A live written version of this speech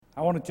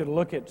I wanted you to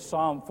look at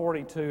Psalm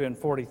 42 and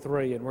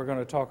 43, and we're going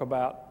to talk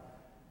about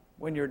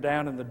when you're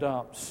down in the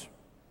dumps.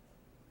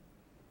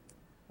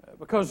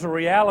 Because the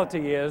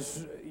reality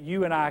is,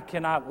 you and I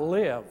cannot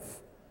live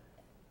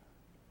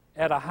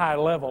at a high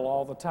level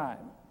all the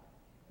time.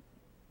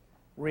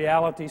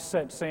 Reality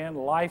sets in,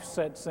 life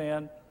sets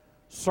in,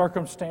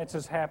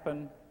 circumstances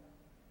happen,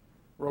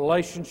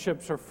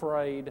 relationships are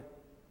frayed,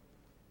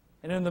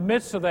 and in the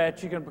midst of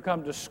that, you can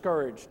become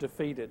discouraged,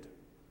 defeated,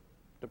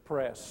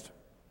 depressed.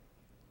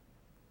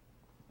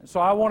 And so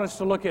I want us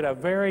to look at a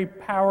very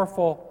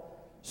powerful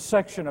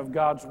section of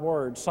God's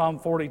Word, Psalm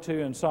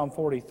 42 and Psalm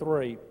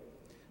 43.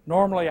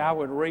 Normally I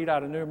would read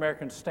out of New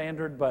American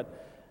Standard,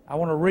 but I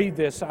want to read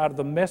this out of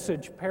the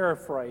Message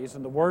paraphrase,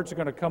 and the words are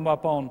going to come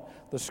up on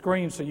the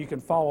screen so you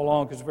can follow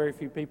along because very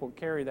few people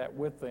carry that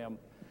with them.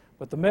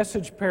 But the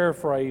Message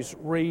paraphrase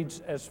reads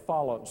as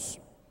follows.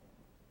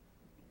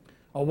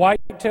 A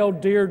white-tailed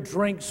deer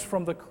drinks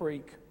from the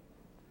creek.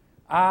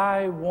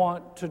 I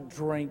want to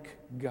drink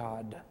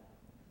God.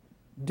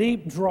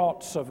 Deep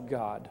draughts of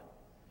God.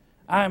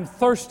 I am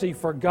thirsty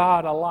for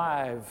God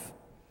alive.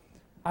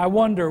 I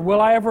wonder,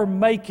 will I ever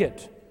make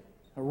it,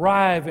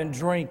 arrive and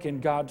drink in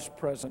God's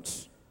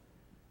presence?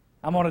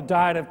 I'm on a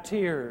diet of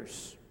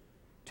tears.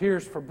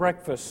 Tears for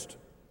breakfast,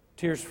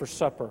 tears for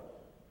supper.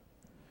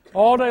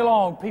 All day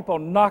long, people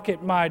knock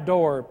at my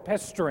door,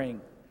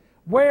 pestering,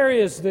 where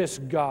is this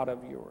God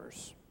of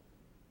yours?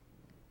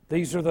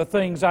 These are the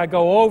things I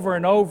go over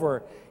and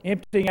over,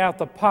 emptying out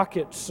the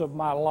pockets of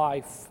my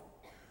life.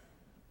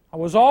 I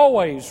was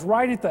always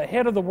right at the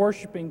head of the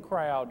worshiping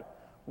crowd,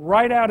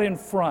 right out in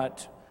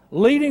front,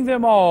 leading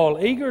them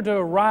all, eager to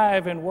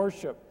arrive and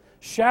worship,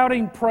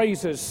 shouting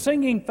praises,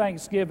 singing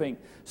thanksgiving,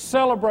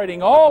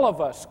 celebrating all of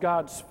us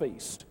God's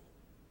feast.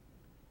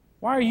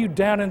 Why are you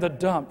down in the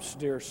dumps,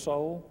 dear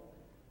soul?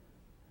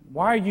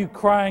 Why are you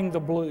crying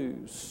the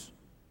blues?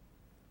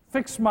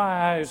 Fix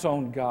my eyes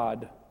on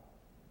God.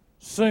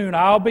 Soon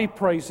I'll be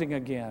praising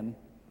again.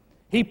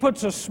 He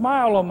puts a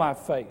smile on my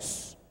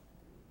face.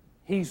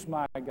 He's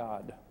my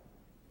God.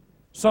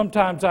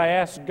 Sometimes I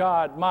ask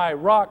God, my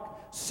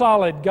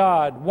rock-solid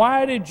God,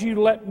 why did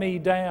you let me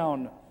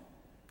down?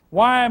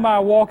 Why am I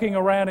walking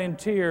around in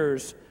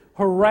tears,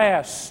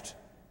 harassed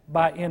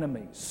by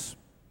enemies?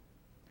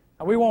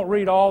 Now, we won't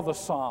read all the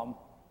psalm,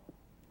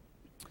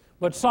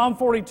 but Psalm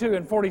 42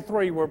 and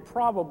 43 were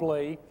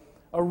probably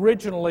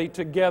originally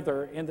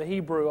together in the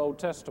Hebrew Old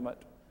Testament.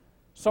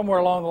 Somewhere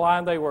along the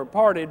line they were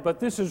parted,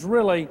 but this is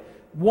really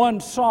one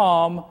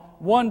psalm,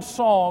 one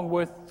song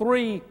with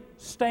three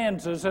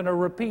stanzas and a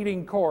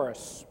repeating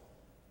chorus.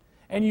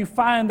 And you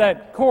find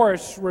that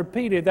chorus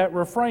repeated, that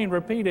refrain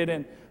repeated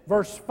in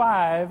verse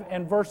 5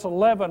 and verse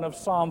 11 of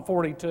Psalm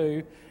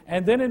 42,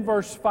 and then in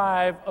verse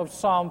 5 of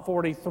Psalm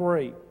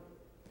 43.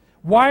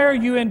 Why are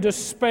you in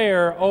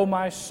despair, O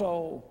my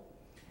soul?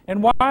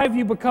 And why have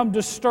you become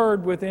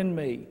disturbed within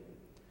me?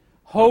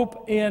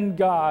 Hope in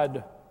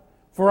God,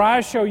 for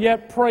I shall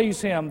yet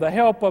praise Him, the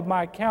help of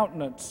my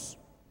countenance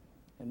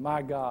and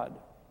my God.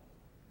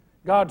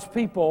 God's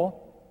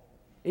people,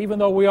 even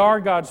though we are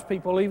God's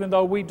people, even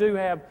though we do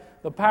have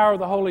the power of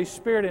the Holy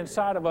Spirit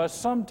inside of us,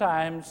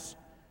 sometimes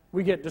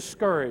we get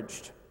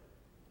discouraged.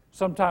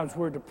 Sometimes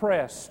we're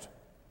depressed.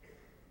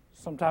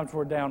 Sometimes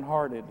we're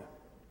downhearted.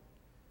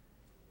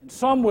 And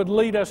some would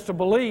lead us to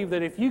believe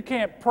that if you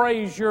can't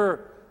praise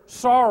your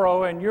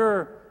sorrow and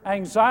your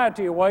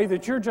anxiety away,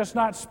 that you're just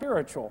not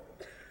spiritual.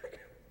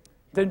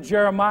 Then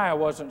Jeremiah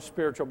wasn't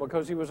spiritual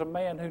because he was a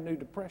man who knew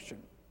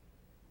depression.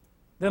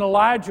 Then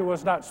Elijah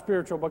was not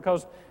spiritual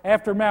because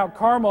after Mount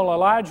Carmel,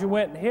 Elijah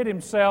went and hid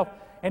himself,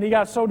 and he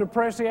got so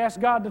depressed he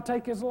asked God to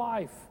take his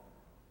life.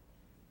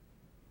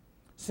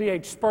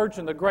 C.H.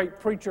 Spurgeon, the great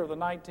preacher of the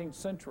 19th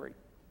century,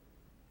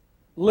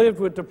 lived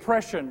with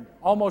depression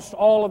almost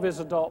all of his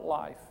adult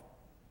life.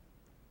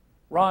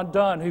 Ron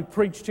Dunn, who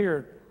preached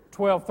here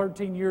 12,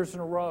 13 years in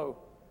a row,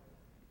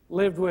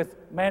 lived with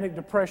manic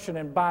depression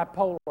and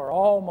bipolar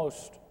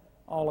almost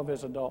all of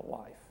his adult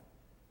life.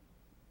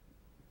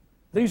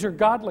 These are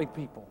godly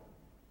people.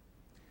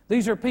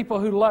 These are people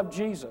who love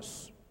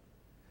Jesus.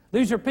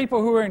 These are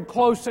people who are in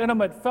close,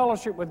 intimate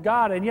fellowship with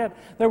God, and yet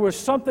there was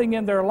something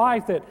in their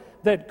life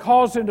that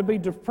caused them to be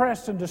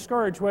depressed and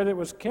discouraged, whether it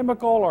was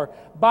chemical or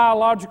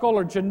biological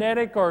or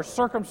genetic or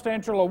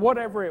circumstantial or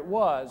whatever it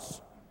was.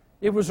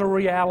 It was a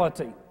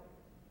reality.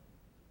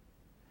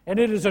 And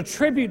it is a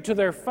tribute to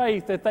their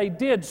faith that they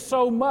did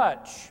so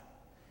much,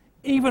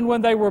 even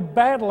when they were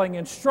battling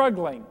and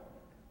struggling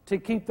to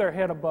keep their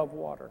head above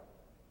water.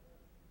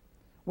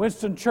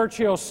 Winston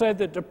Churchill said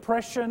that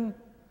depression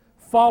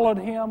followed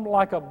him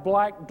like a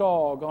black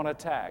dog on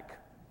attack.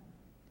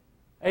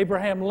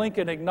 Abraham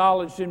Lincoln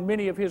acknowledged in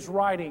many of his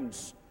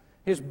writings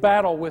his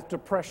battle with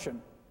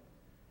depression.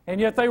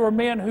 And yet they were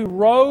men who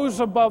rose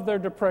above their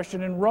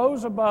depression and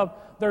rose above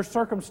their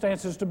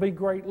circumstances to be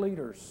great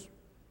leaders.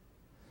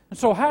 And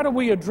so how do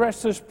we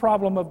address this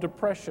problem of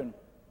depression?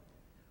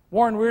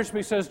 Warren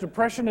Wiersbe says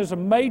depression is a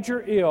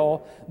major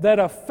ill that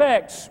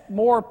affects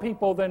more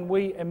people than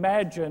we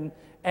imagine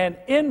and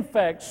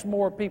infects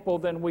more people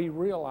than we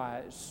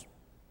realize.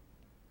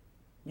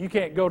 You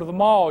can't go to the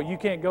mall, you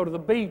can't go to the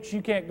beach,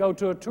 you can't go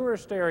to a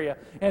tourist area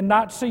and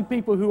not see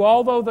people who,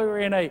 although they're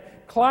in a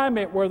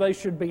climate where they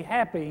should be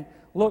happy,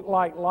 look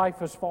like life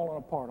has fallen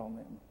apart on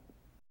them.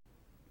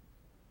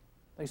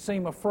 They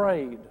seem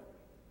afraid,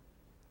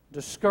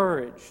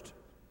 discouraged,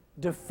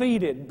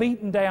 defeated,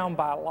 beaten down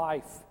by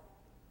life.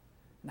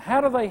 And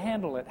how do they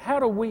handle it? How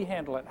do we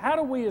handle it? How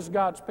do we as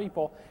God's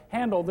people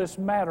handle this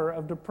matter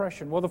of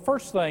depression? Well, the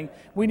first thing,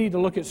 we need to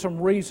look at some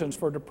reasons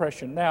for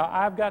depression. Now,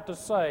 I've got to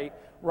say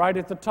right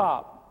at the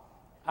top,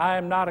 I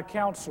am not a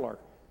counselor,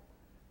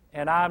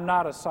 and I'm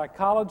not a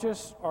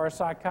psychologist or a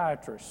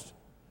psychiatrist.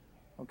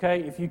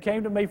 Okay? If you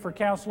came to me for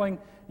counseling,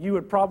 you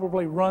would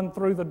probably run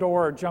through the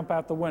door or jump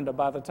out the window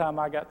by the time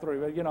I got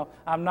through. But,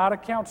 I'm not a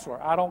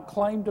counselor. I don't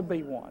claim to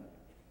be one.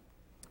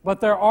 But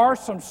there are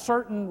some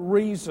certain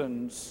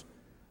reasons,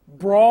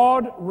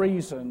 broad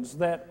reasons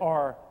that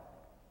are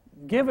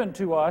given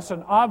to us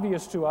and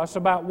obvious to us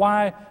about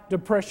why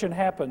depression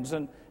happens.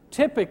 And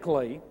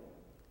typically,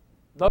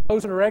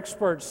 those that are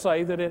experts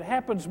say that it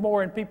happens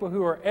more in people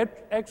who are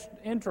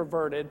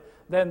introverted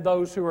than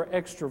those who are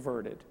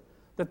extroverted.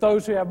 That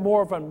those who have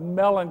more of a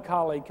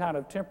melancholy kind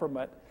of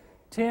temperament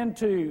tend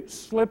to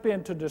slip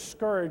into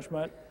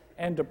discouragement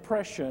and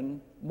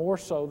depression more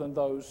so than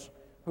those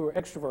who are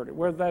extroverted.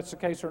 Whether that's the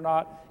case or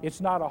not,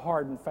 it's not a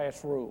hard and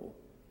fast rule.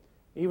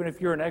 Even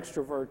if you're an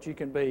extrovert, you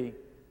can be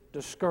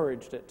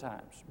discouraged at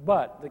times.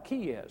 But the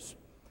key is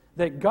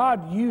that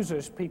God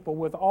uses people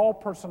with all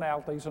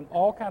personalities and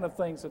all kind of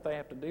things that they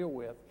have to deal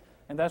with,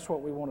 and that's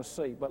what we want to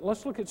see. But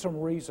let's look at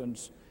some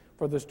reasons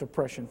for this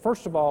depression.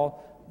 First of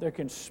all, there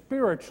can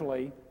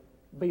spiritually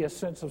be a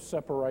sense of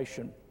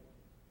separation.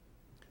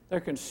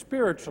 There can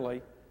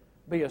spiritually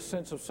be a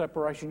sense of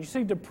separation. You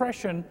see,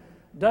 depression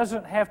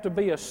doesn't have to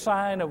be a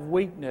sign of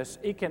weakness.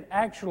 It can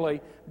actually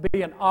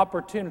be an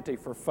opportunity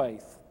for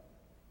faith.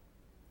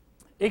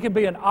 It can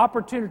be an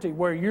opportunity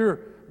where you're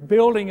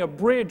building a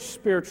bridge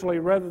spiritually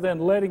rather than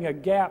letting a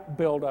gap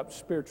build up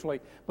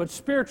spiritually. But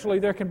spiritually,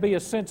 there can be a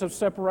sense of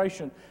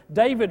separation.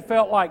 David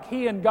felt like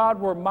he and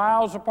God were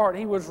miles apart.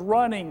 He was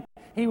running,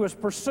 he was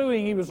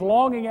pursuing, he was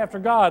longing after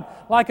God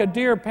like a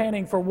deer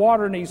panting for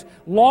water, and he's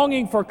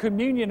longing for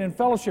communion and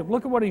fellowship.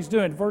 Look at what he's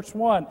doing. Verse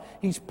 1,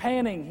 he's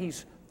panting,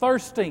 he's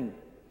thirsting.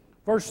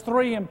 Verse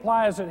 3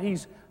 implies that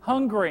he's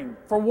hungering.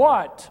 For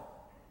what?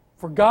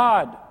 For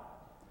God.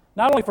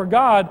 Not only for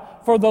God,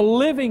 for the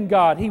living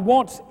God. He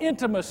wants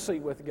intimacy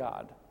with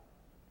God.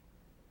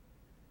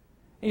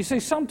 And you see,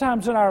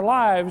 sometimes in our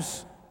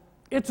lives,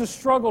 it's a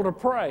struggle to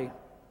pray.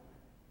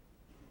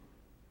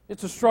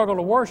 It's a struggle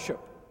to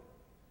worship.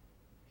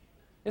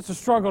 It's a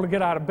struggle to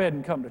get out of bed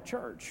and come to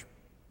church.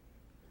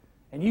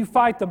 And you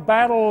fight the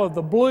battle of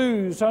the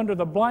blues under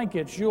the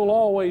blankets, you'll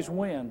always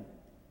win.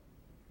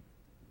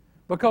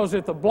 Because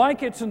if the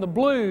blankets and the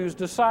blues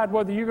decide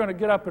whether you're going to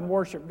get up and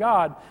worship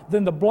God,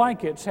 then the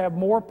blankets have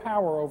more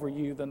power over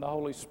you than the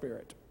Holy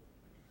Spirit.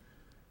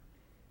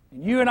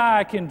 And you and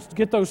I can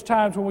get those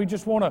times when we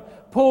just want to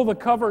pull the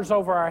covers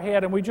over our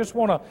head and we just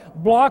want to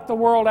block the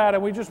world out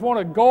and we just want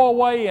to go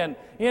away and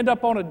end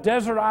up on a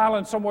desert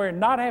island somewhere and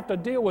not have to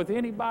deal with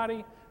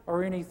anybody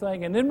or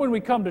anything. And then when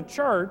we come to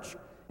church,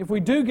 if we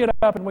do get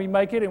up and we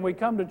make it and we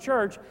come to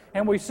church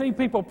and we see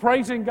people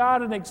praising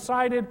God and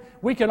excited,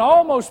 we can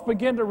almost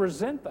begin to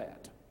resent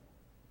that.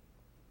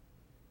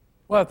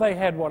 Well, if they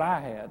had what I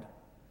had,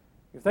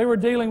 if they were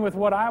dealing with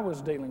what I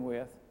was dealing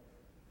with,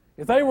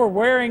 if they were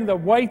wearing the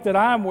weight that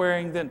I'm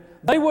wearing, then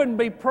they wouldn't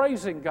be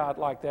praising God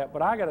like that.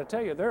 But I got to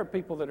tell you, there are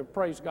people that have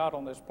praised God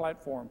on this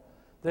platform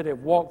that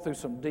have walked through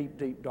some deep,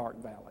 deep,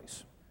 dark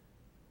valleys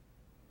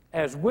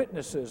as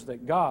witnesses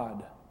that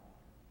God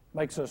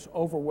makes us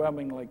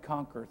overwhelmingly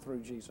conquer through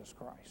Jesus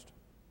Christ.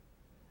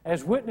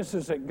 As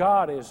witnesses that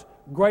God is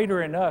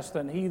greater in us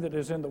than he that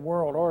is in the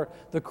world or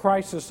the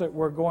crisis that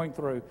we're going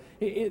through.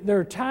 There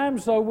are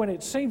times, though, when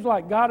it seems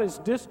like God is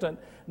distant,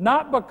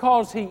 not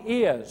because he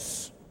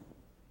is,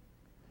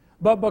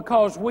 but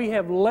because we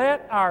have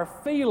let our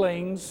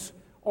feelings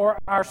or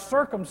our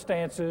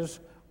circumstances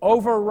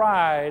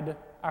override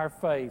our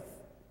faith.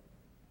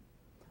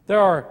 There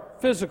are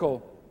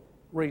physical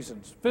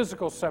reasons,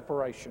 physical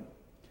separation.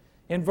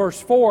 In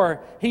verse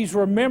 4, he's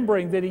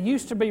remembering that he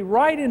used to be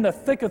right in the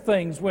thick of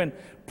things when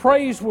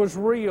praise was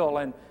real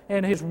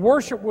and his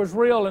worship was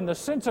real and the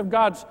sense of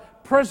God's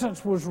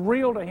presence was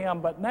real to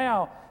him, but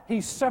now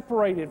he's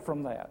separated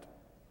from that.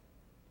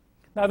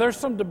 Now, there's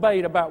some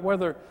debate about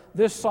whether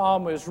this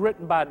psalm is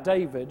written by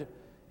David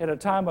at a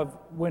time of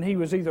when he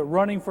was either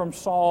running from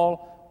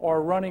Saul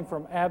or running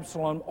from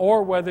Absalom,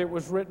 or whether it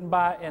was written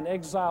by an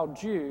exiled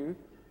Jew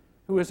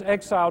who was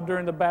exiled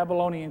during the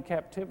Babylonian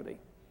captivity.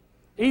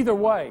 Either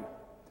way,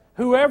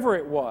 whoever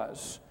it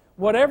was,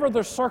 whatever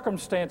the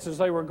circumstances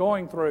they were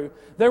going through,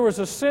 there was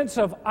a sense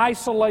of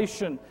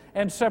isolation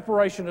and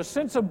separation, a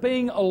sense of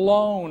being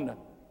alone.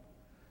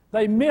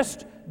 They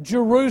missed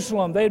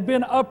Jerusalem. They had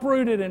been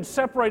uprooted and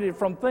separated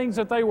from things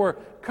that they were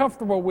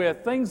comfortable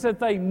with, things that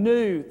they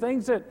knew,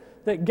 things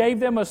that gave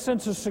them a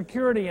sense of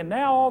security. And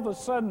now all of a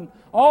sudden,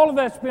 all of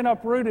that's been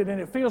uprooted and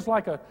it feels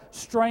like a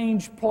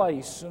strange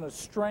place in a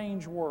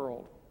strange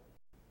world.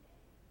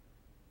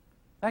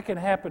 That can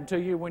happen to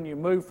you when you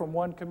move from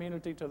one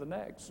community to the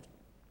next.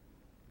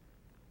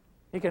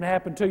 It can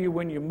happen to you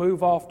when you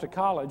move off to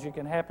college. It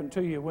can happen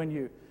to you when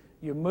you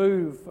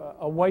move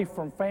away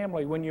from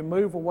family, when you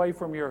move away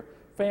from your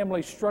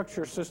family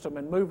structure system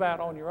and move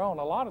out on your own.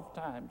 A lot of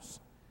times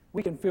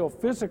we can feel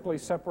physically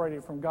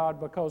separated from God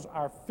because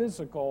our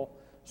physical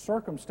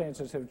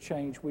circumstances have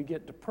changed. We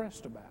get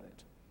depressed about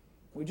it.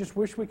 We just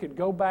wish we could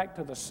go back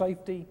to the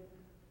safety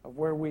of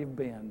where we've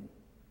been.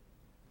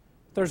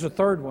 There's a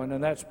third one,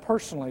 and that's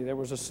personally there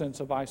was a sense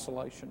of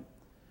isolation.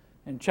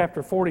 In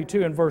chapter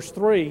 42 and verse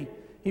 3,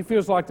 he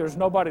feels like there's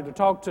nobody to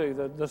talk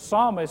to. The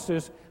psalmist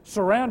is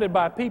surrounded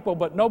by people,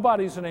 but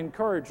nobody's an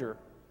encourager.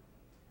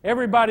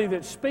 Everybody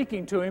that's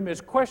speaking to him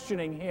is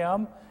questioning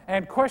him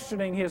and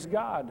questioning his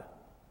God.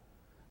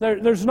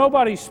 There's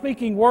nobody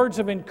speaking words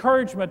of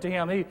encouragement to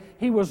him.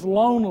 He was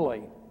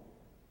lonely.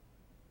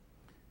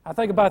 I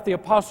think about the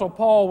Apostle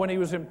Paul when he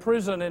was in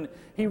prison and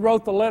he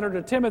wrote the letter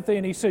to Timothy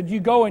and he said,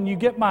 you go and you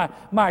get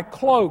my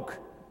cloak.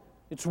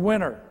 It's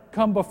winter.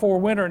 Come before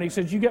winter. And he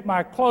says, you get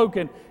my cloak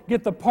and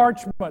get the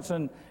parchments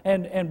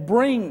and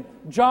bring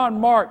John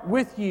Mark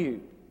with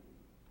you.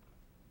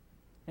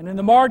 And in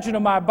the margin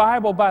of my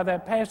Bible by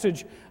that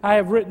passage, I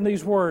have written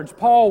these words.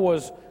 Paul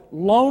was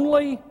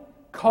lonely,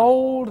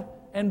 cold,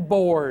 and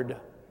bored.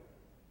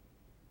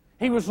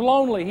 He was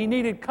lonely. He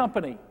needed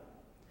company.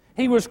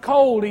 He was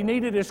cold. He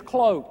needed his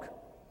cloak.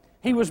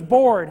 He was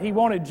bored. He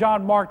wanted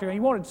John Mark to. He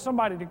wanted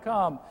somebody to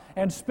come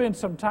and spend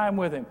some time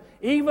with him.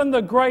 Even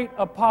the great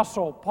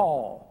Apostle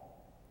Paul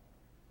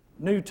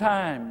knew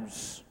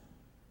times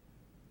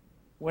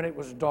when it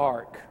was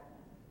dark.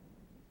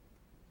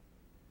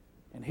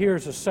 And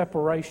here's a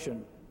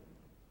separation.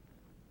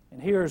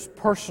 And here's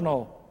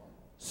personal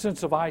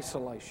sense of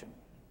isolation.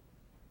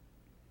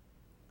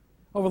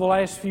 Over the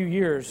last few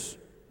years,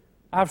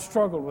 I've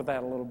struggled with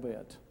that a little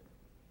bit.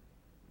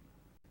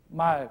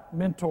 My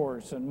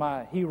mentors and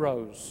my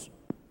heroes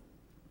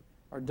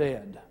are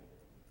dead.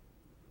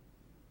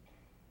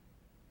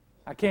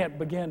 I can't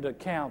begin to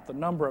count the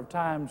number of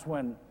times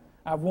when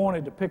I've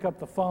wanted to pick up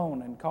the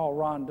phone and call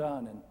Ron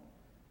Dunn and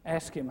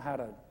ask him how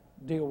to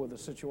deal with the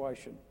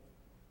situation.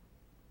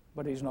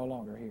 But he's no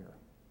longer here.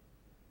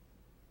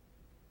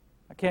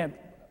 I can't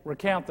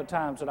recount the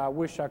times that I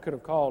wish I could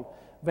have called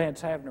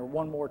Vance Havner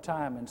one more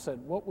time and said,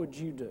 what would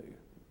you do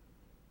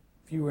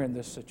if you were in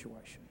this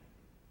situation?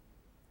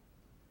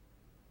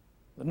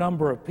 The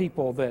number of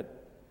people that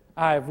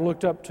I have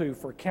looked up to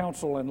for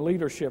counsel and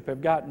leadership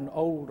have gotten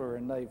older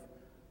and they've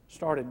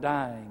started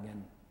dying,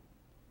 and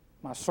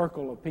my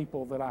circle of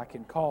people that I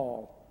can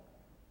call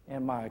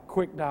and my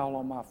quick dial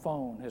on my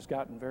phone has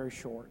gotten very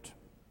short.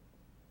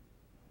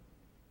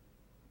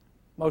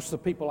 Most of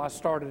the people I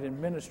started in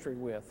ministry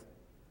with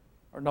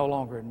are no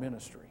longer in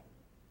ministry.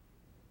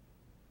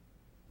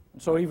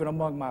 And so even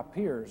among my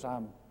peers,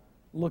 I'm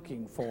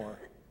looking for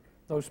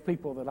those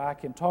people that I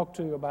can talk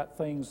to about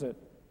things that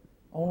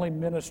only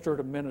minister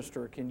to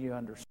minister can you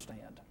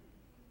understand.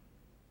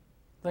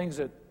 Things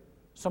that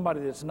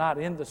somebody that's not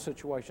in the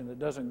situation, that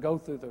doesn't go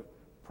through the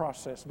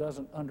process,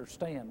 doesn't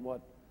understand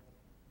what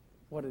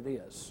it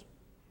is.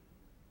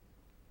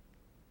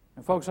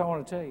 And folks, I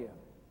want to tell you,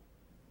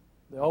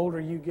 the older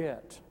you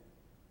get,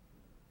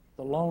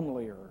 the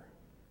lonelier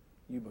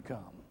you become.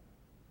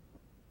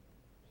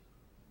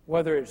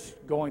 Whether it's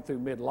going through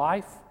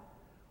midlife,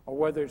 or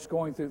whether it's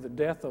going through the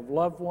death of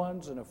loved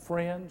ones and of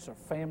friends or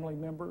family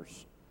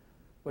members,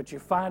 but you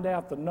find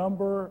out the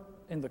number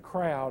in the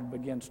crowd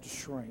begins to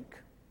shrink,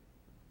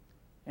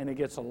 and it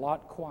gets a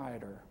lot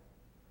quieter,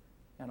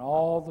 and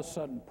all of a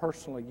sudden,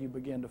 personally, you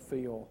begin to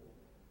feel,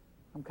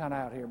 I'm kind of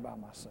out here by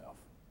myself.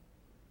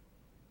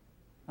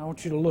 I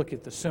want you to look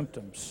at the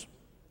symptoms.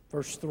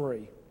 Verse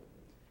 3,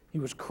 he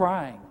was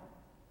crying.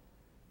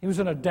 He was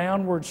in a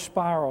downward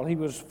spiral. He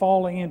was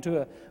falling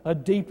into a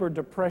deeper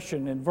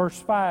depression. In verse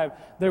 5,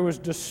 there was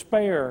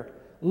despair.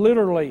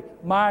 Literally,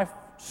 my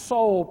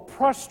soul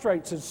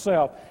prostrates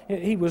itself.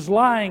 He was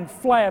lying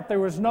flat. There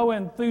was no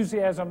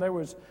enthusiasm. There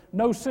was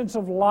no sense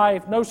of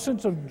life, no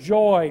sense of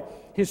joy.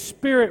 His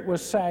spirit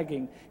was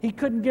sagging. He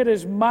couldn't get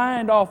his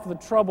mind off the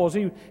troubles.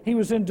 He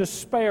was in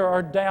despair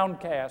or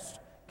downcast,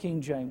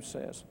 King James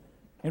says.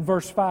 In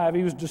verse 5,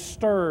 he was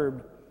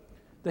disturbed.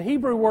 The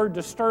Hebrew word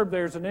disturbed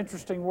there is an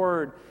interesting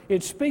word.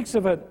 It speaks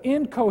of an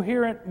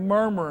incoherent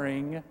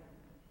murmuring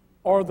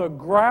or the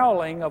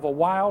growling of a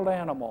wild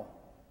animal.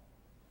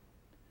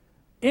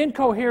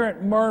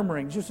 Incoherent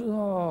murmuring,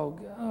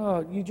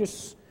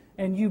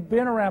 and you've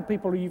been around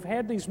people, you've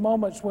had these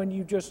moments when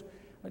you just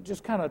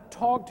kind of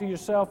talked to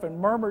yourself and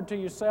murmured to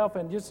yourself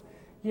and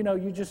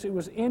it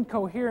was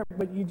incoherent,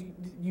 but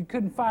you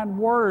couldn't find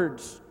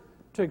words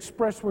to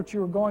express what you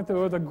were going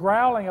through, or the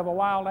growling of a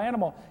wild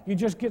animal. You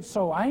just get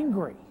so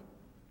angry.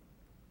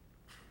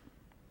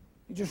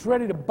 You're just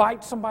ready to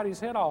bite somebody's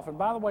head off. And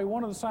by the way,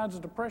 one of the signs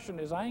of depression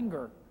is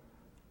anger.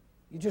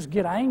 You just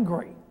get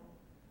angry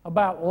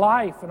about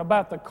life and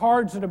about the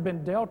cards that have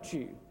been dealt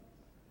you.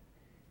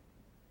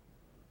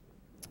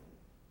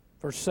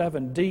 Verse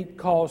 7, deep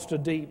calls to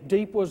deep.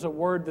 Deep was a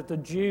word that the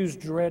Jews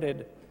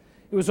dreaded.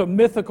 It was a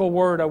mythical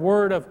word, a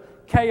word of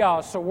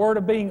chaos, a word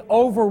of being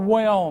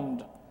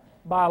overwhelmed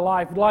by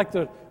life, like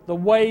the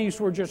waves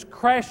were just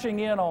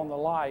crashing in on the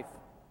life.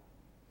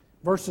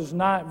 Verse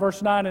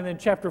 9 and then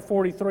chapter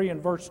 43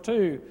 and verse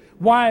 2.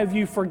 Why have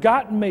you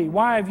forgotten me?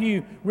 Why have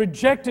you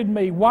rejected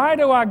me? Why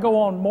do I go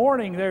on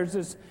mourning? There's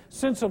this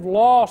sense of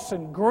loss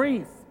and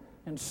grief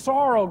and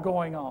sorrow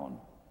going on.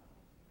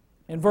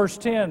 In verse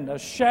 10, a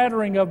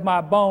shattering of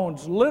my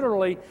bones.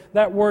 Literally,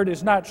 that word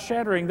is not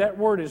shattering, that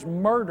word is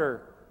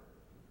murder.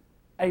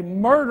 A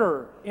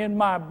murder in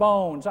my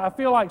bones. I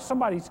feel like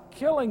somebody's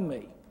killing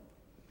me.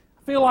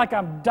 I feel like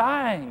I'm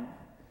dying.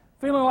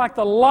 Feeling like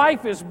the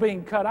life is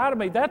being cut out of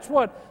me. That's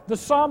what the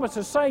psalmist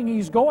is saying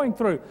he's going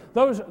through.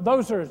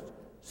 Those are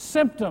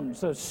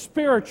symptoms, the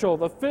spiritual,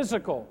 the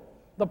physical,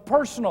 the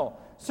personal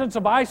sense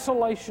of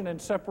isolation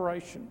and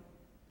separation.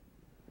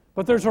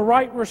 But there's a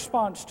right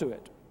response to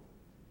it.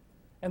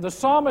 And the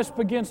psalmist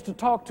begins to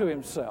talk to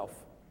himself.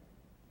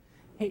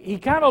 He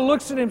kind of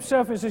looks at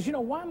himself and says,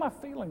 why am I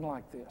feeling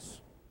like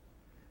this?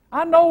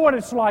 I know what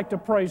it's like to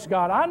praise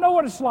God. I know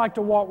what it's like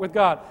to walk with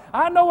God.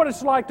 I know what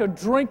it's like to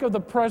drink of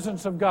the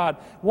presence of God.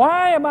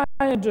 Why am I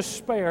in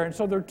despair? And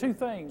so there are two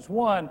things.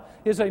 One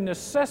is a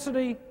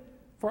necessity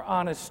for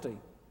honesty.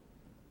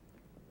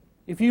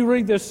 If you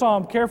read this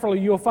psalm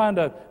carefully, you'll find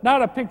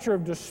not a picture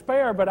of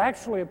despair, but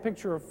actually a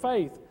picture of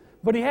faith.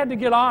 But he had to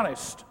get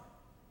honest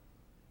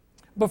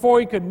before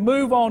he could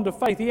move on to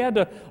faith. He had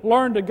to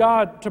learn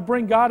to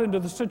bring God into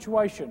the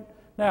situation.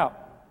 Now,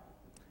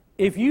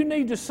 if you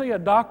need to see a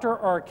doctor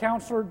or a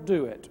counselor,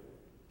 do it.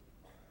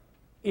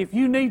 If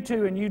you need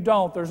to and you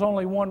don't, there's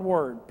only one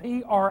word,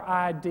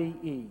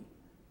 P-R-I-D-E,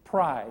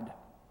 pride,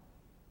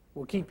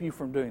 will keep you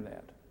from doing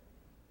that.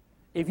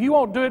 If you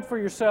won't do it for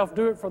yourself,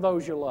 do it for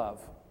those you love.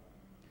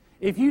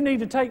 If you need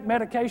to take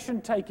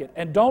medication, take it.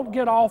 And don't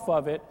get off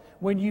of it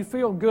when you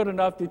feel good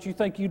enough that you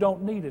think you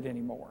don't need it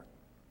anymore.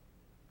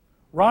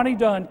 Ronnie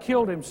Dunn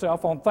killed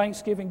himself on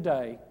Thanksgiving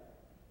Day.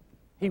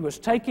 He was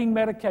taking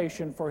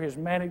medication for his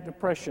manic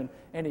depression,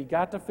 and he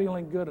got to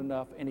feeling good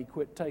enough, and he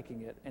quit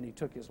taking it, and he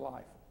took his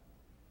life.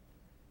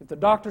 If the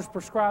doctor's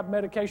prescribed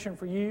medication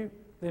for you,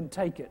 then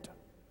take it.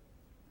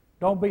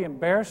 Don't be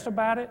embarrassed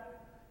about it.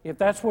 If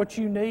that's what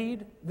you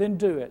need, then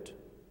do it.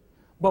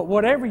 But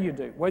whatever you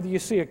do, whether you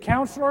see a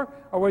counselor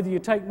or whether you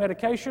take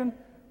medication,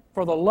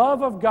 for the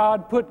love of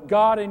God, put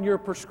God in your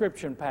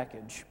prescription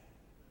package.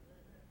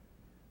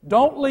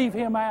 Don't leave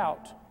Him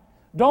out.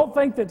 Don't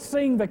think that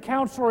seeing the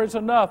counselor is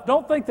enough.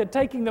 Don't think that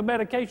taking the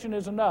medication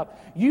is enough.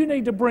 You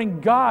need to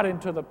bring God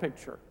into the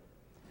picture.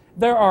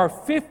 There are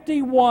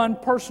 51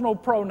 personal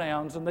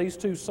pronouns in these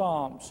two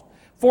Psalms.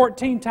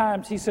 14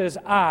 times he says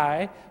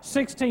I,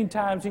 16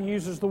 times he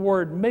uses the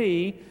word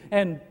me,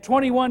 and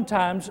 21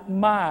 times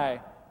my.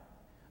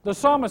 The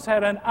psalmist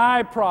had an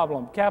I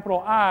problem,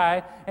 capital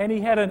I, and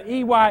he had an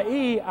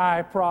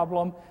EYE-I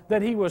problem,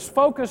 that he was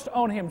focused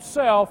on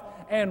himself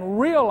and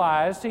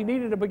realized he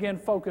needed to begin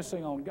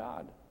focusing on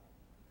God.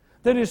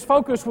 That his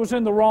focus was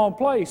in the wrong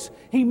place.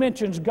 He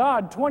mentions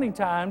God 20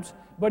 times,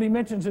 but he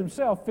mentions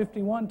himself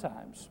 51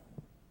 times.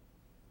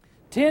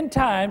 10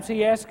 times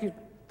he asks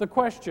the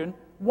question,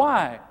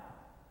 why?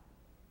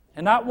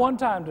 And not one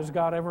time does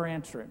God ever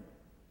answer him.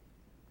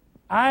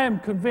 I am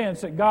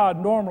convinced that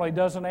God normally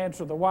doesn't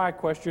answer the why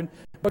question,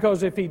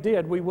 because if He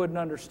did, we wouldn't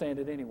understand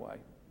it anyway.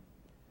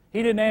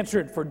 He didn't answer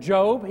it for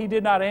Job. He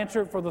did not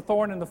answer it for the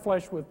thorn in the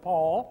flesh with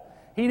Paul.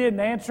 He didn't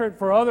answer it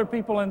for other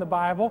people in the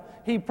Bible.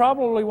 He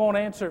probably won't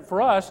answer it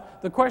for us.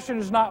 The question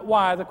is not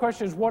why. The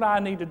question is what I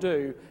need to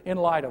do in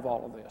light of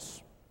all of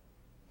this.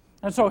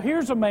 And so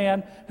here's a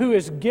man who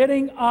is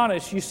getting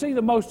honest. You see,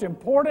 the most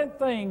important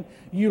thing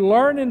you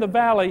learn in the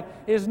valley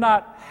is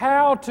not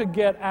how to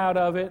get out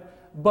of it,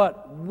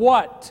 but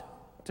what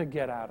to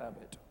get out of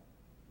it.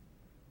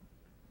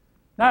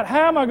 Not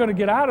how am I going to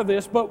get out of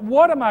this, but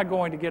what am I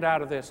going to get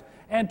out of this?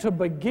 And to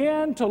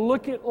begin to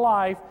look at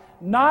life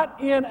not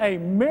in a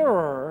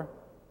mirror,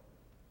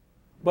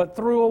 but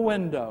through a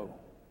window.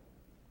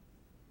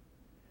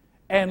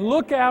 And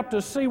look out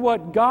to see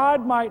what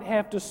God might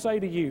have to say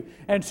to you.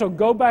 And so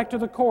go back to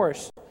the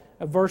chorus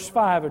of verse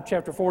 5 of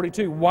chapter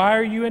 42. Why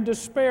are you in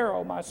despair,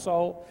 O my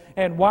soul?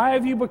 And why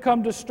have you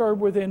become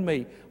disturbed within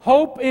me?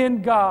 Hope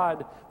in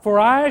God, for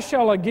I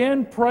shall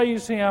again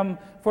praise Him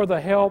for the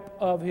help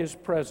of His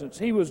presence.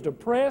 He was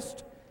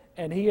depressed,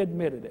 and he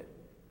admitted it.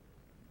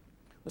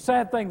 The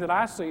sad thing that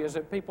I see is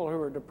that people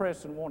who are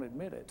depressed and won't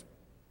admit it.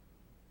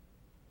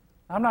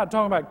 I'm not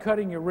talking about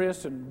cutting your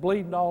wrists and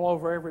bleeding all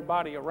over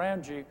everybody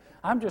around you.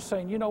 I'm just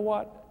saying, you know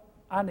what?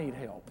 I need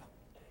help.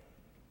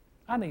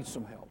 I need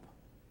some help.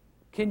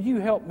 Can you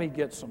help me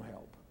get some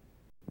help?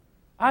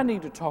 I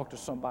need to talk to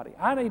somebody.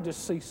 I need to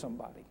see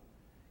somebody.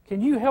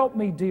 Can you help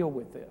me deal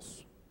with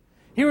this?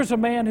 Here was a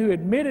man who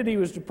admitted he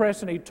was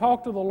depressed, and he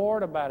talked to the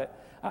Lord about it.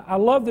 I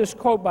love this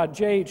quote by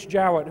J.H.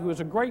 Jowett, who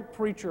was a great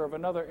preacher of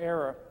another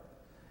era.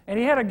 And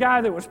he had a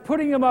guy that was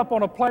putting him up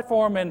on a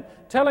platform and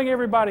telling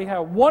everybody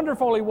how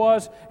wonderful he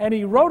was. And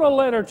he wrote a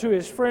letter to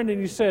his friend and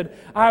he said,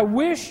 "I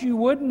wish you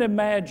wouldn't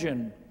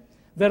imagine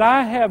that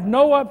I have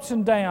no ups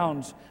and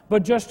downs,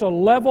 but just a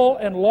level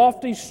and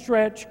lofty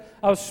stretch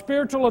of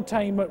spiritual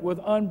attainment with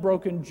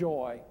unbroken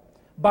joy.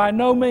 By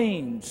no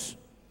means.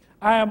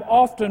 I am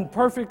often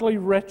perfectly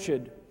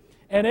wretched,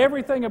 and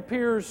everything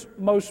appears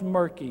most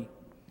murky.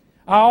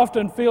 I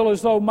often feel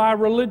as though my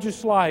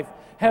religious life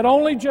had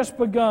only just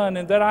begun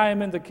and that I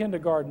am in the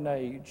kindergarten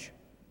age.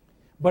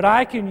 But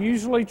I can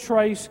usually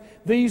trace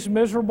these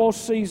miserable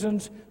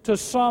seasons to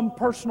some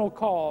personal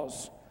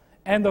cause.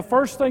 And the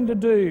first thing to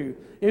do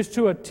is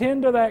to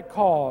attend to that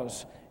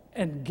cause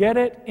and get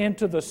it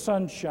into the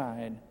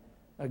sunshine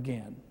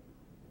again."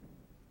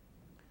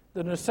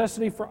 The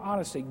necessity for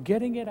honesty,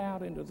 getting it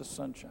out into the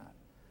sunshine.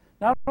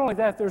 Not only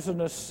that, there's a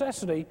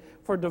necessity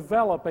for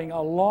developing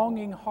a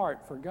longing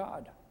heart for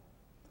God.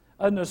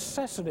 A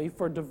necessity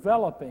for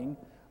developing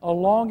a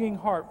longing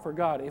heart for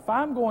God. If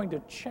I'm going to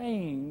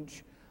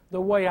change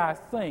the way I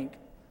think,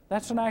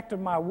 that's an act of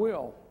my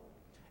will.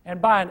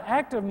 And by an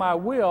act of my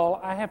will,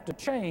 I have to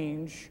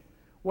change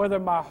whether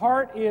my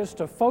heart is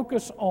to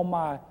focus on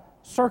my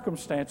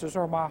circumstances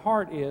or my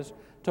heart is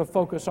to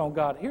focus on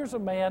God. Here's a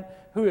man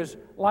who is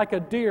like a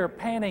deer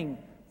panting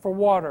for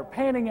water,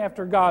 panting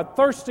after God,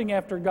 thirsting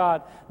after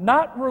God.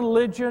 Not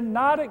religion,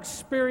 not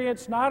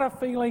experience, not a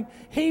feeling.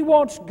 He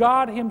wants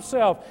God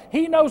Himself.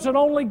 He knows that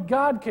only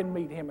God can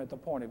meet him at the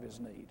point of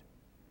his need.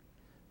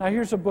 Now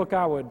here's a book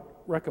I would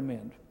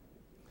recommend.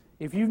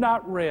 If you've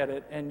not read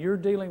it and you're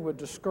dealing with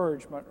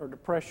discouragement or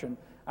depression,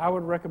 I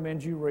would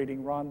recommend you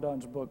reading Ron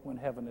Dunn's book, When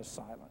Heaven is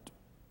Silent.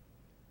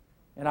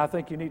 And I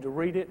think you need to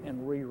read it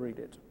and reread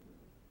it.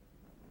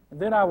 And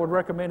then I would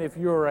recommend, if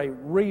you're a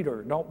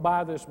reader, don't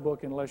buy this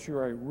book unless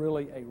you're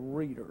really a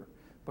reader,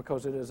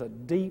 because it is a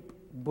deep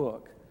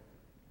book.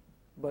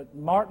 But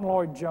Martin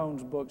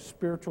Lloyd-Jones' book,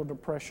 Spiritual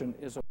Depression,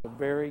 is a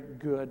very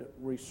good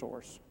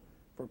resource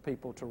for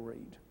people to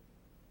read.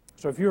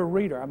 So if you're a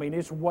reader,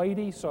 it's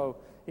weighty, so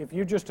if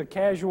you're just a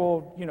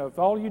casual, if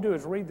all you do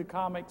is read the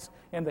comics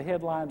and the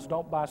headlines,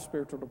 don't buy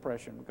Spiritual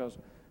Depression, because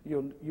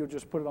you'll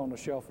just put it on the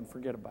shelf and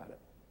forget about it.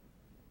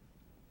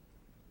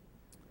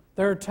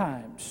 There are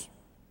times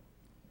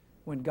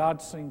when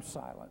God seems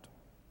silent.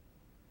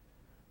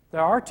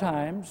 There are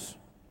times,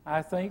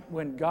 I think,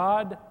 when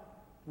God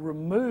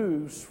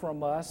removes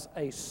from us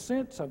a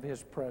sense of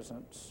His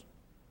presence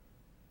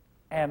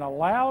and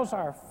allows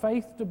our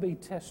faith to be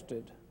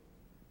tested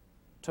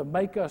to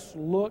make us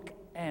look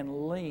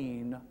and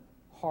lean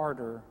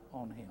harder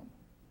on Him.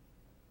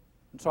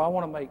 And so I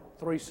want to make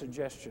 3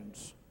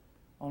 suggestions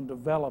on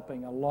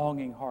developing a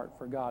longing heart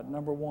for God.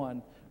 Number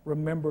 1,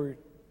 remember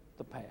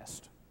the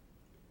past.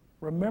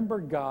 Remember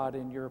God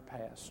in your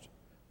past.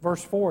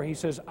 Verse 4, he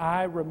says,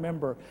 I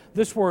remember.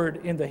 This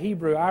word in the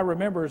Hebrew, I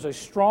remember, is a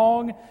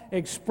strong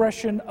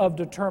expression of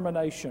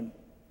determination.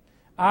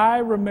 I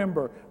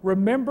remember.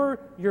 Remember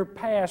your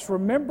past.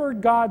 Remember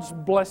God's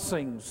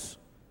blessings.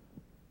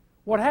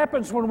 What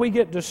happens when we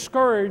get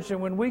discouraged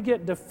and when we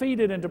get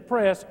defeated and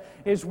depressed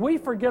is we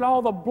forget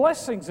all the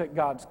blessings that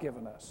God's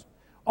given us.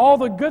 All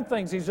the good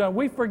things He's done.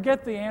 We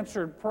forget the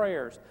answered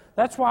prayers.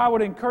 That's why I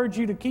would encourage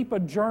you to keep a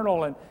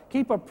journal and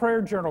keep a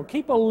prayer journal.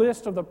 Keep a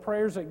list of the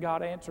prayers that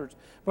God answers.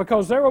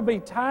 Because there will be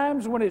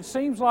times when it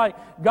seems like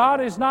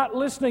God is not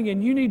listening,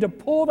 and you need to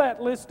pull that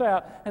list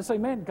out and say,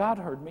 man, God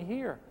heard me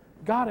here.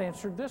 God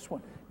answered this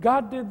one.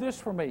 God did this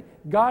for me.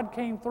 God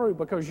came through.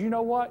 Because you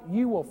know what?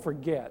 You will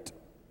forget.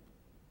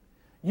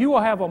 You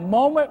will have a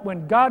moment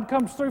when God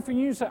comes through for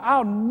you and say,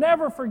 I'll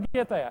never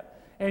forget that.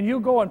 And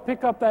you'll go and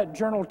pick up that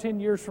journal 10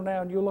 years from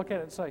now and you'll look at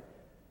it and say,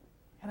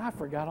 and I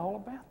forgot all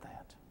about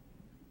that.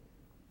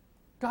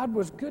 God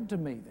was good to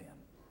me then.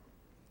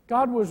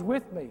 God was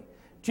with me.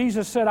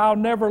 Jesus said, I'll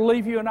never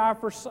leave you and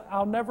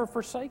I'll never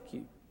forsake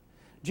you.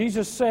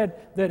 Jesus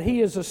said that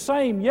He is the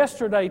same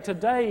yesterday,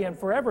 today, and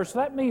forever. So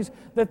that means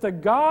that the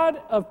God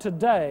of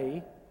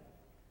today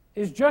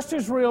is just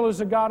as real as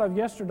the God of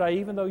yesterday,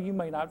 even though you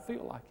may not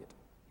feel like it.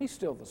 He's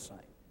still the same.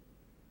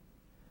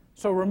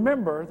 So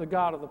remember the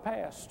God of the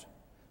past.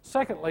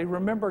 Secondly,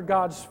 remember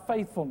God's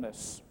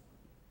faithfulness.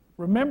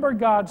 Remember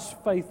God's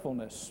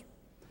faithfulness.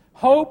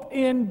 Hope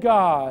in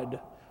God,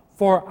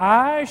 for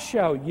I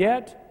shall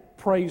yet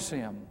praise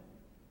Him.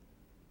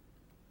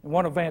 In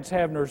one of Vance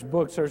Havner's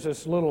books, there's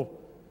this little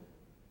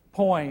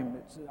poem.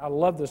 I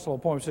love this little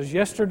poem. It says,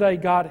 yesterday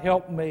God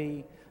helped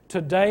me.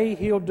 Today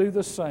He'll do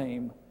the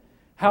same.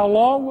 How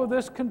long will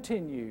this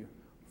continue?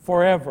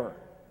 Forever.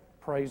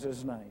 Praise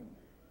His name.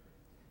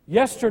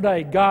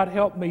 Yesterday God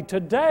helped me.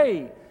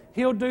 Today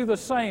He'll do the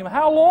same.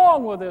 How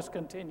long will this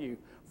continue?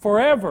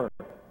 Forever.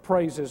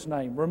 Praise His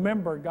name.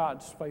 Remember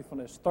God's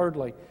faithfulness.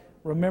 Thirdly,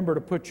 remember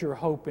to put your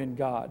hope in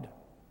God.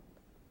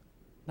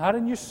 Not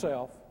in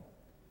yourself,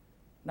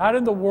 not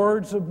in the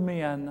words of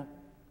men,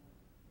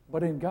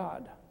 but in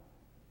God.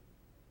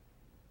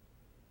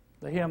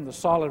 The hymn, The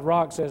Solid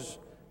Rock, says,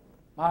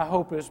 my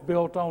hope is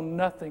built on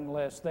nothing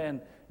less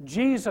than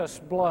Jesus'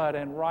 blood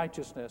and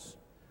righteousness.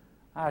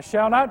 I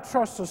shall not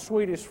trust the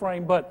sweetest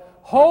frame, but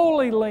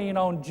wholly lean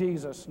on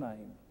Jesus'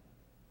 name.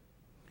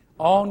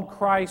 On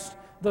Christ,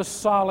 the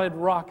solid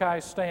rock I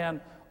stand.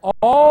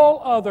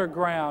 All other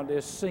ground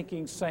is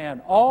sinking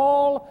sand.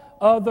 All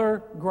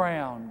other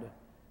ground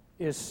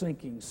is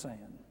sinking sand.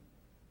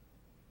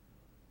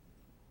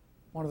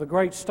 One of the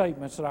great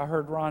statements that I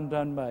heard Ron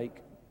Dunn make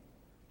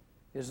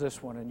is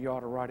this one, and you ought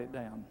to write it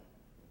down.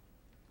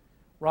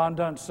 Ron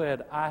Dunn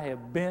said, I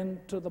have been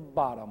to the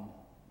bottom,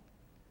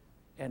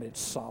 and it's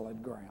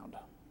solid ground.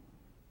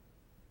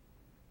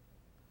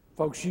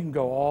 Folks, you can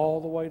go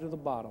all the way to the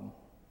bottom,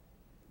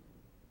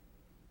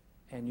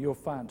 and you'll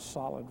find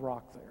solid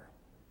rock there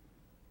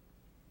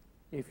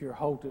if your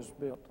hope is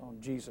built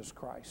on Jesus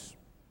Christ,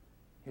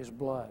 His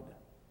blood,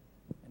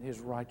 and His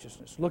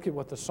righteousness. Look at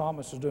what the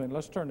psalmist is doing.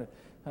 Let's turn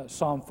to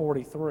Psalm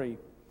 43.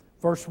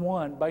 Verse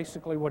 1,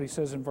 basically what he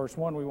says in verse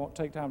 1, we won't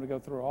take time to go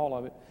through all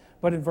of it,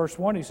 but in verse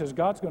 1 he says,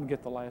 God's going to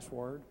get the last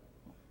word.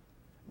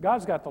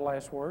 God's got the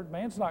last word.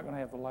 Man's not going to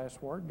have the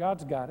last word.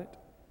 God's got it.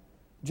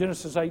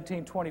 Genesis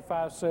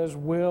 18:25 says,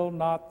 will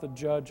not the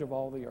judge of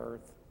all the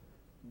earth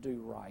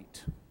do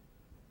right?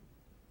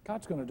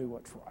 God's going to do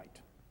what's right.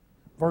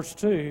 Verse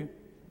 2,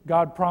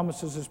 God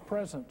promises His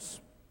presence.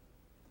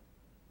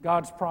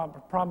 God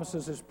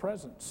promises His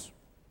presence.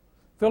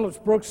 Phillips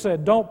Brooks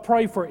said, don't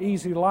pray for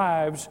easy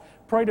lives,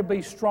 pray to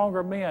be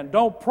stronger men.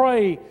 Don't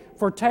pray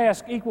for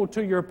tasks equal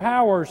to your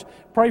powers,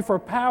 pray for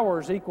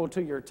powers equal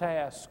to your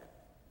task.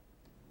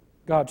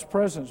 God's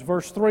presence.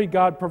 Verse 3,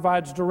 God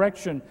provides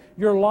direction.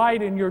 Your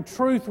light and your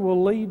truth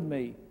will lead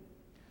me.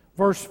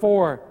 Verse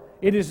 4,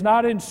 it is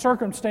not in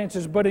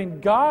circumstances, but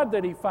in God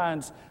that He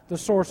finds the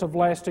source of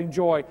lasting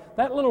joy.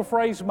 That little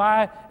phrase,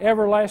 my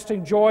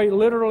everlasting joy,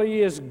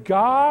 literally is,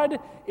 God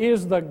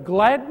is the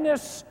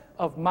gladness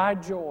of my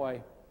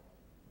joy.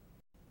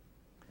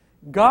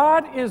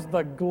 God is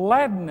the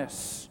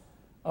gladness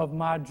of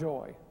my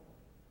joy.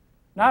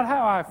 Not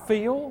how I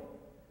feel,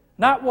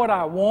 not what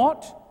I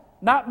want,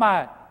 not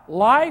my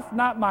life,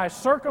 not my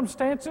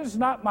circumstances,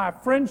 not my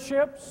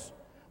friendships,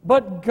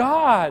 but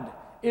God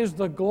is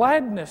the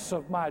gladness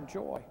of my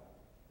joy.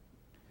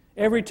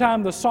 Every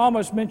time the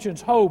psalmist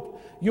mentions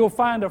hope, you'll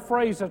find a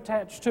phrase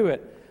attached to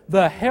it,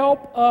 the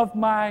help of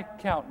my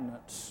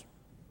countenance.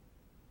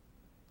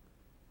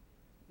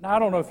 Now, I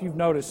don't know if you've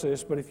noticed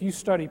this, but if you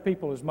study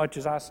people as much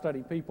as I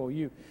study people,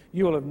 you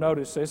will have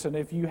noticed this, and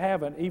if you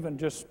haven't, even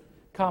just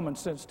common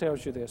sense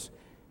tells you this.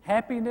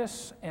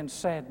 Happiness and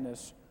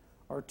sadness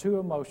are two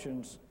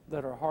emotions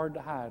that are hard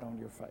to hide on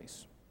your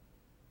face.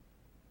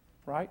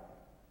 Right?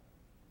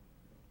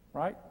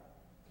 Right?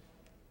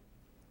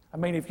 I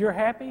mean, if you're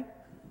happy,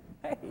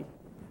 hey,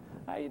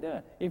 how you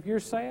doing? If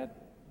you're sad,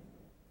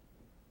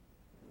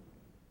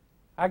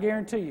 I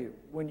guarantee you,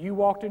 when you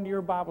walked into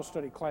your Bible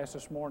study class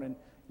this morning,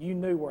 you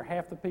knew where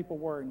half the people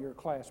were in your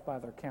class by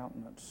their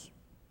countenance.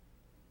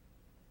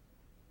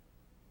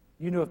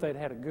 You knew if they'd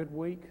had a good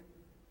week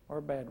or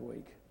a bad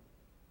week.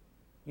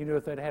 You knew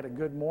if they'd had a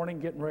good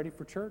morning getting ready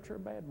for church or a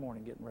bad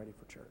morning getting ready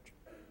for church.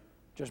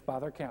 Just by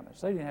their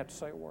countenance. They didn't have to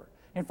say a word.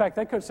 In fact,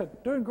 they could have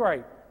said, doing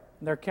great.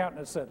 And their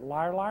countenance said,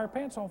 liar, liar,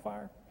 pants on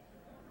fire.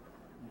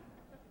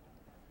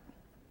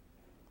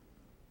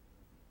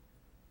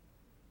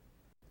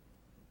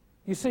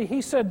 You see,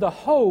 he said the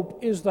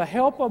hope is the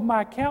help of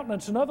my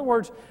countenance. In other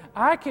words,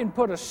 I can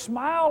put a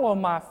smile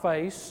on my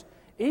face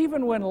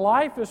even when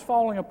life is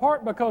falling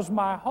apart, because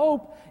my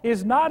hope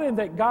is not in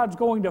that God's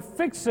going to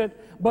fix it,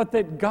 but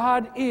that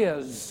God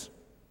is.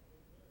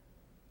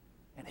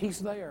 And He's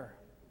there.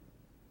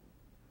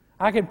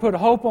 I can put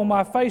hope on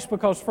my face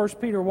because 1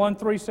 Peter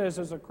 1:3 says,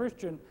 as a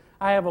Christian,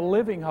 I have a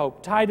living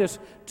hope. Titus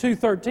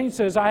 2:13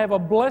 says, I have a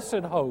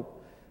blessed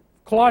hope.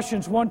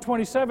 Colossians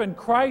 1:27,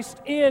 Christ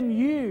in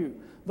you,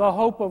 the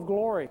hope of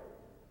glory.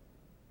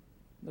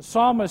 The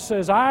psalmist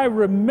says, I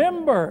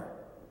remember.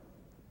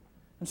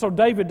 And so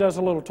David does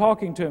a little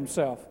talking to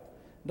himself.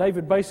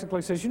 David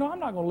basically says, I'm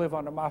not going to live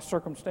under my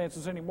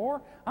circumstances anymore.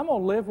 I'm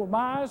going to live with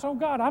my eyes on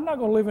God. I'm not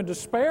going to live in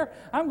despair.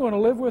 I'm going to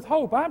live with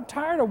hope. I'm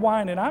tired of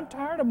whining. I'm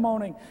tired of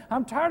moaning.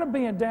 I'm tired of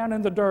being down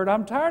in the dirt.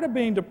 I'm tired of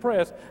being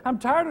depressed. I'm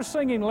tired of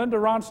singing Linda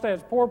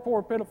Ronstadt's Poor,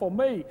 Poor, Pitiful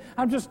Me.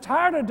 I'm just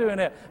tired of doing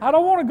it. I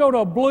don't want to go to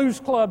a blues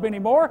club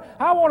anymore.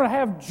 I want to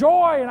have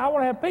joy and I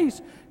want to have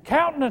peace.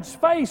 Countenance,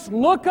 face,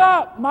 look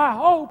up. My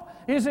hope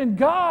is in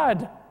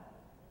God.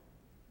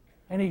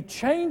 And he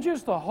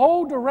changes the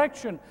whole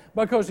direction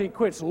because he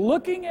quits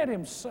looking at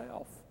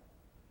himself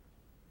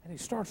and he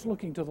starts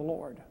looking to the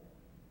Lord.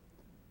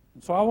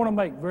 And so I want to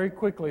make very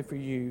quickly for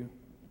you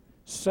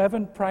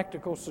 7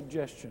 practical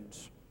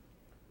suggestions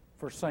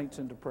for saints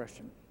in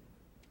depression.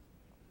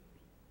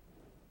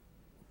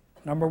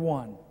 Number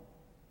 1,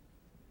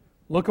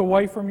 look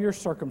away from your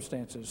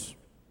circumstances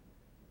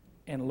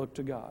and look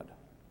to God.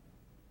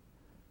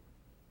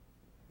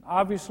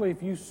 Obviously,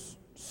 if you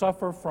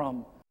suffer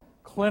from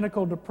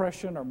clinical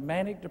depression or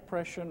manic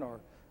depression or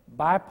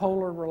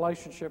bipolar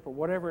relationship or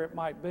whatever it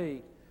might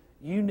be,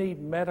 you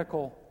need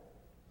medical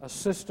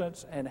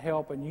assistance and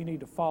help, and you need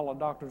to follow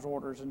doctor's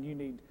orders, and you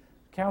need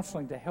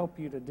counseling to help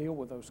you to deal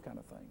with those kind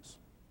of things.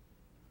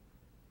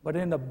 But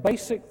in the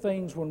basic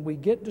things, when we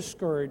get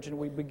discouraged and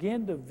we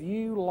begin to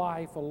view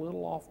life a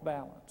little off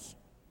balance,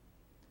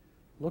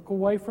 look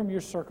away from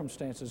your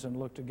circumstances and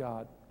look to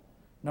God.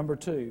 Number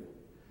 2,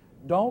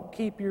 don't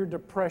keep your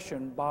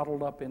depression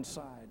bottled up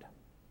inside.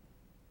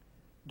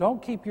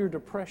 Don't keep your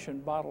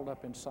depression bottled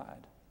up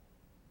inside.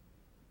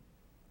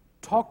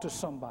 Talk to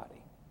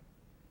somebody.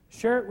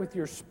 Share it with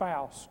your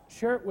spouse.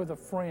 Share it with a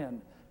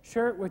friend.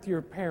 Share it with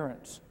your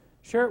parents.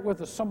 Share it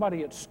with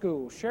somebody at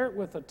school. Share it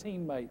with a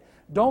teammate.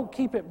 Don't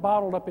keep it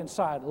bottled up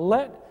inside.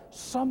 Let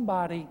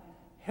somebody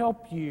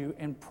help you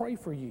and pray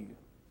for you.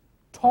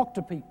 Talk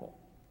to people.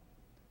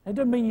 It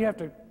doesn't mean you have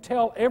to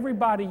tell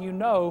everybody you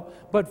know,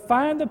 but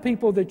find the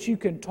people that you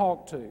can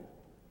talk to.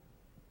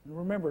 And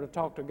remember to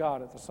talk to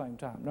God at the same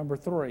time. Number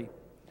 3,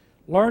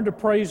 learn to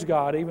praise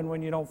God even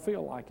when you don't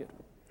feel like it.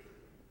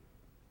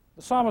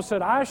 The psalmist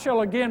said, I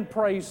shall again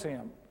praise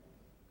Him.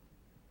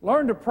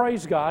 Learn to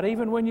praise God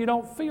even when you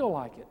don't feel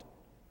like it.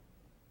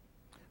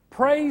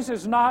 Praise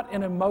is not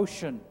an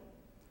emotion.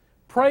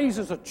 Praise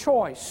is a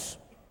choice.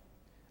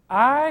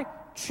 I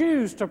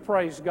choose to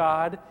praise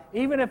God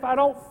even if I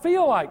don't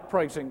feel like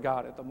praising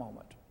God at the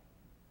moment.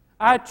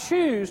 I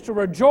choose to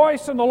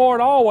rejoice in the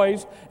Lord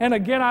always, and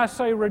again I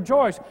say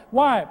rejoice.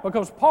 Why?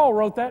 Because Paul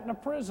wrote that in a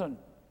prison.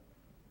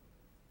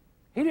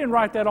 He didn't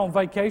write that on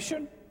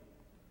vacation.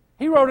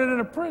 He wrote it in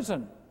a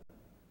prison.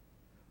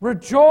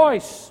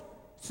 Rejoice.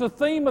 It's the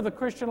theme of the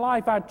Christian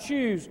life. I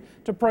choose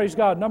to praise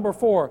God. Number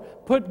 4,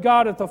 put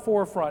God at the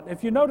forefront.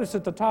 If you notice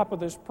at the top of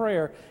this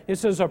prayer, it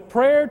says, a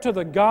prayer to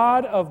the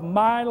God of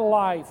my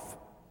life.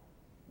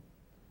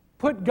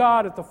 Put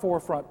God at the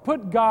forefront.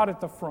 Put God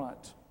at the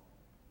front.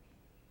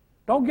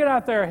 Don't get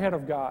out there ahead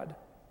of God.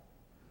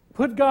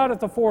 Put God at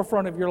the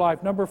forefront of your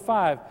life. Number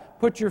 5,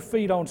 put your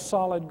feet on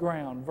solid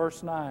ground.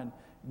 Verse 9,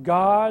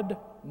 God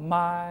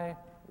my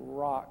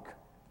rock.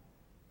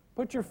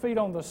 Put your feet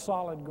on the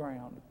solid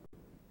ground,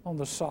 on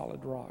the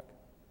solid rock.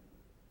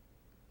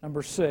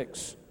 Number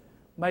 6,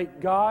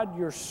 make God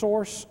your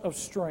source of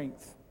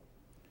strength.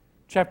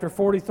 Chapter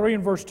 43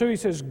 and verse 2, he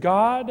says,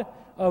 God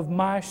of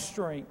my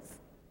strength.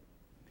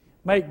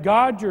 Make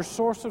God your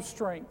source of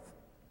strength.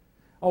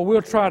 Oh,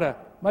 we'll try to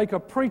make a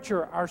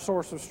preacher our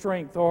source of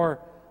strength, or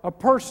a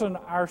person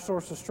our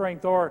source of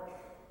strength, or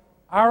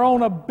our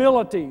own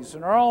abilities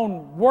and our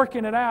own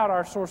working it out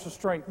our source of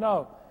strength.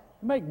 No,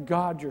 make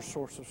God your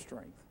source of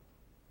strength.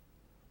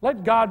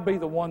 Let God be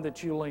the one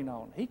that you lean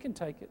on. He can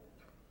take it.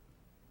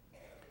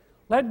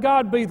 Let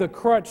God be the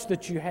crutch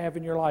that you have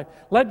in your life.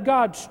 Let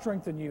God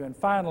strengthen you. And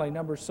finally,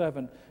 number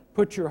 7,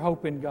 put your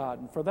hope in God.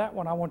 And for that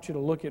one, I want you to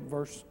look at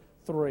verse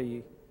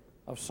 3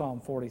 of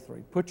Psalm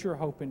 43. Put your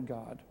hope in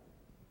God.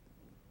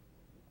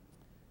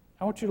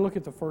 I want you to look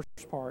at the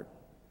first part.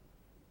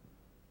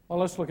 Well,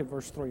 let's look at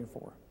verse 3 and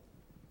 4.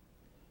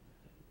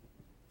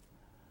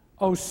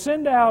 Oh,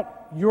 send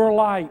out your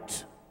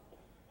light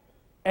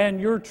and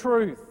your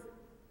truth.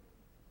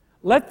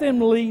 Let them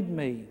lead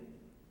me.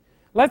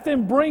 Let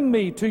them bring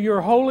me to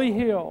your holy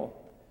hill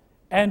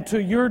and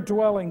to your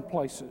dwelling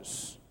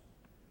places.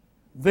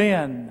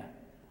 Then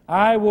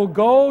I will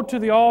go to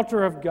the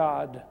altar of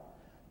God,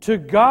 to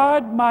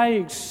God my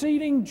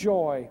exceeding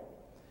joy,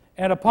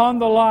 and upon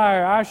the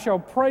lyre I shall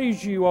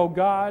praise you, O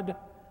God,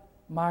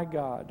 my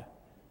God.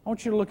 I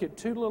want you to look at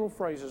 2 little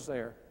phrases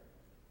there.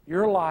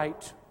 Your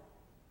light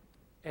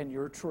and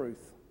your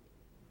truth.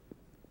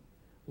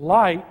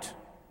 Light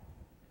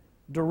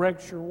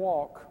directs your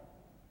walk,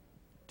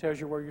 tells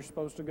you where you're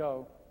supposed to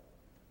go,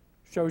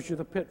 shows you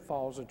the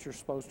pitfalls that you're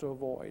supposed to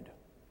avoid.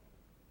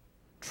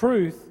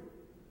 Truth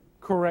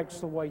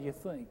corrects the way you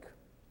think.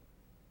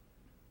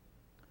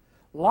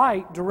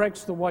 Light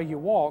directs the way you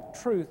walk.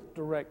 Truth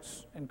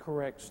directs and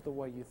corrects the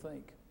way you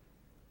think.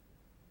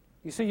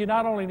 You see, you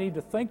not only need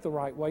to think the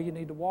right way, you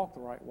need to walk the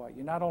right way.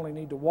 You not only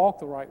need to walk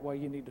the right way,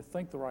 you need to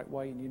think the right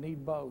way, and you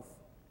need both.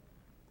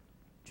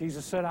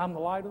 Jesus said, I'm the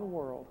light of the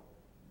world.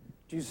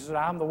 Jesus said,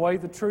 I'm the way,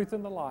 the truth,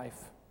 and the life.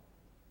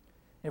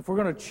 If we're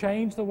going to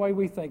change the way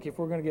we think, if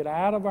we're going to get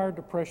out of our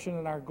depression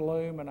and our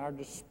gloom and our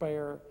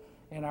despair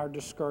and our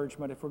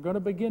discouragement, if we're going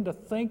to begin to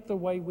think the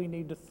way we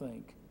need to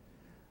think,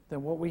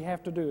 then what we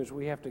have to do is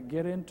we have to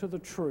get into the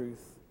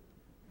truth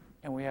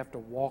and we have to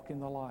walk in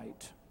the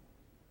light.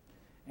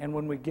 And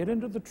when we get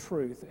into the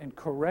truth and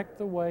correct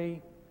the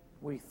way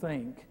we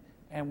think,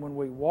 and when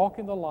we walk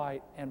in the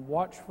light and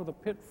watch for the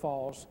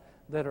pitfalls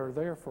that are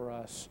there for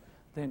us,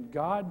 then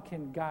God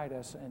can guide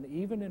us, and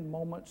even in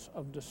moments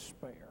of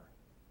despair,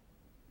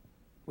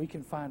 we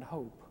can find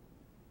hope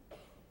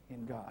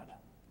in God.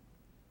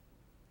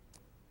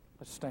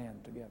 Let's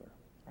stand together.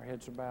 Our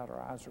heads are bowed,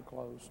 our eyes are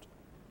closed.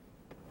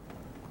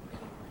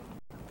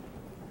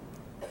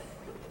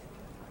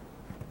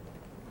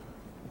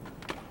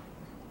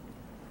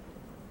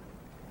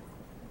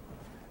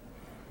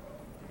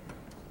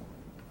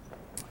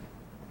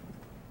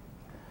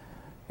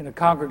 In a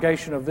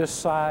congregation of this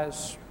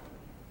size,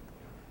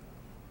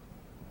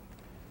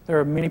 there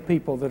are many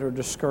people that are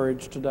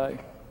discouraged today.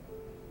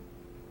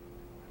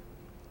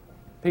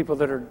 people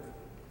that are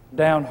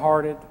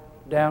downhearted,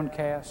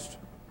 downcast,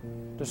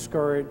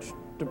 discouraged,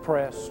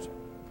 depressed.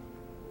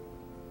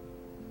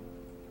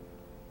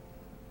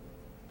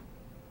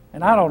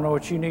 And I don't know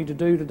what you need to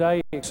do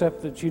today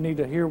except that you need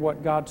to hear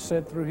what God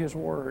said through His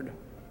Word.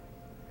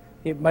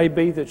 It may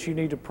be that you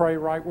need to pray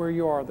right where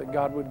you are, that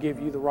God would give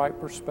you the right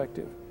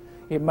perspective.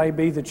 It may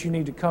be that you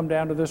need to come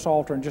down to this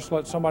altar and just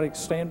let somebody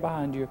stand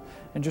behind you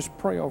and just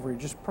pray over you.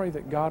 Just pray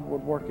that God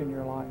would work in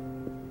your life.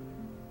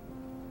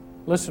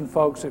 Listen,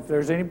 folks, if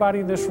there's anybody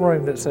in this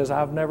room that says,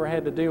 I've never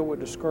had to deal with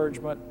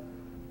discouragement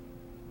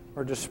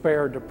or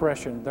despair or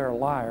depression, they're a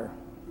liar.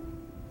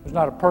 There's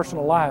not a person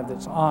alive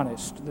that's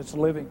honest, that's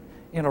living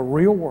in a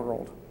real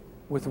world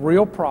with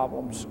real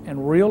problems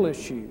and real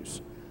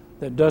issues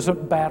that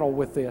doesn't battle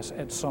with this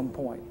at some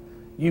point.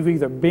 You've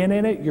either been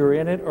in it, you're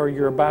in it, or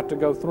you're about to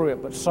go through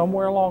it. But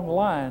somewhere along the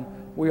line,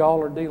 we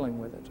all are dealing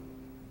with it.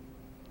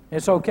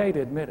 It's okay to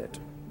admit it.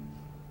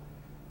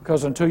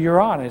 Because until you're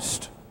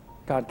honest,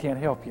 God can't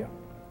help you.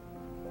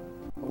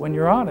 But when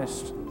you're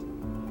honest,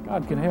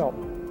 God can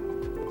help.